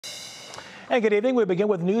And good evening. We begin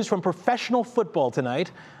with news from professional football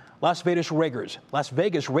tonight. Las Vegas Raiders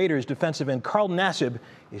defensive end Carl Nassib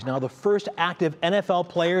is now the first active NFL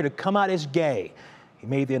player to come out as gay. He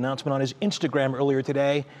made the announcement on his Instagram earlier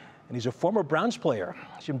today, and he's a former Browns player.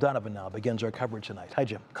 Jim Donovan now begins our coverage tonight. Hi,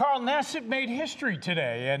 Jim. Carl Nassib made history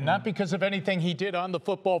today, and not because of anything he did on the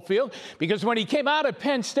football field, because when he came out of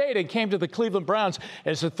Penn State and came to the Cleveland Browns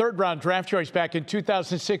as a third-round draft choice back in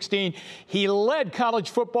 2016, he led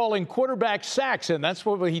college football in quarterback sacks, and that's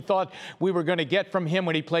what he thought we were going to get from him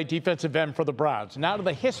when he played defensive end for the Browns. Now to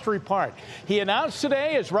the history part. He announced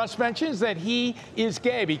today, as Russ mentions, that he is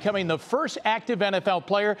gay, becoming the first active NFL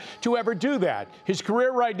player to ever do that. His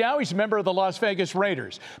career right now, he's a member of the Las Vegas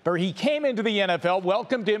Raiders. But he came into the NFL,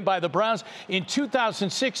 welcomed in by the Browns in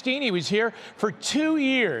 2016. He was here for 2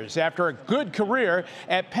 years after a good career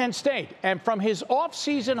at Penn State. And from his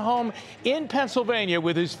off-season home in Pennsylvania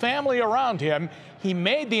with his family around him, he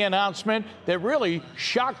made the announcement that really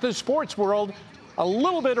shocked the sports world a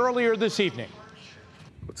little bit earlier this evening.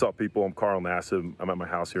 What's up, people? I'm Carl Nassib. I'm at my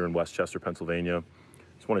house here in Westchester, Pennsylvania.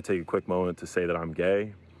 Just want to take a quick moment to say that I'm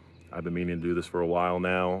gay. I've been meaning to do this for a while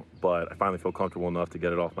now, but I finally feel comfortable enough to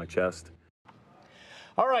get it off my chest.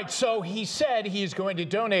 All right, so he said he's going to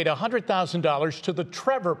donate $100,000 to the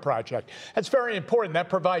Trevor Project. That's very important. That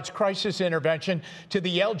provides crisis intervention to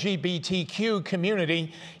the LGBTQ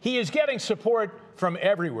community. He is getting support from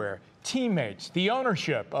everywhere. Teammates, the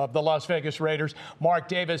ownership of the Las Vegas Raiders, Mark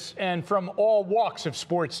Davis, and from all walks of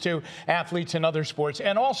sports too, athletes and other sports,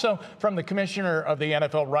 and also from the commissioner of the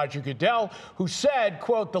NFL, Roger Goodell, who said,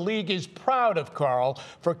 quote, "The league is proud of Carl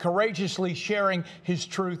for courageously sharing his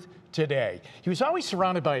truth today." He was always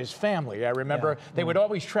surrounded by his family. I remember they would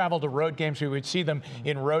always travel to road games. We would see them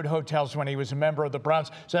in road hotels when he was a member of the Browns.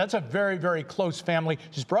 So that's a very, very close family.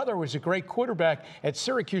 His brother was a great quarterback at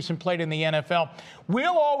Syracuse and played in the NFL.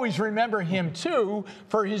 We'll always remember him, too,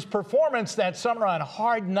 for his performance that summer on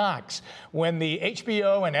Hard Knocks when the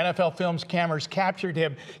HBO and NFL Films cameras captured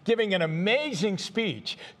him giving an amazing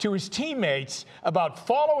speech to his teammates about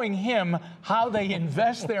following him, how they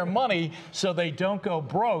invest their money so they don't go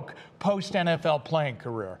broke post-NFL playing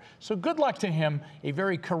career. So good luck to him, a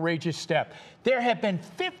very courageous step. There have been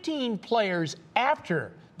 15 players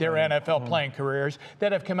after their NFL playing careers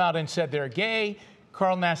that have come out and said they're gay.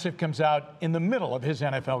 Carl Nassib comes out in the middle of his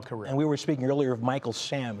NFL career. And we were speaking earlier of Michael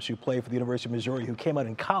Sams, who played for the University of Missouri, who came out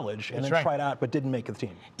in college and then tried out but didn't make the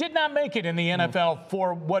team. Did not make it in the NFL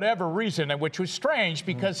for whatever reason, which was strange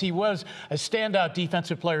because he was a standout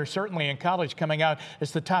defensive player, certainly in college, coming out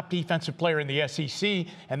as the top defensive player in the SEC,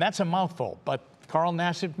 and that's a mouthful. But Carl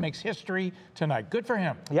Nassib makes history tonight. Good for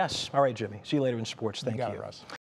him. Yes. All right, Jimmy. See you later in sports. Thank you. Russ.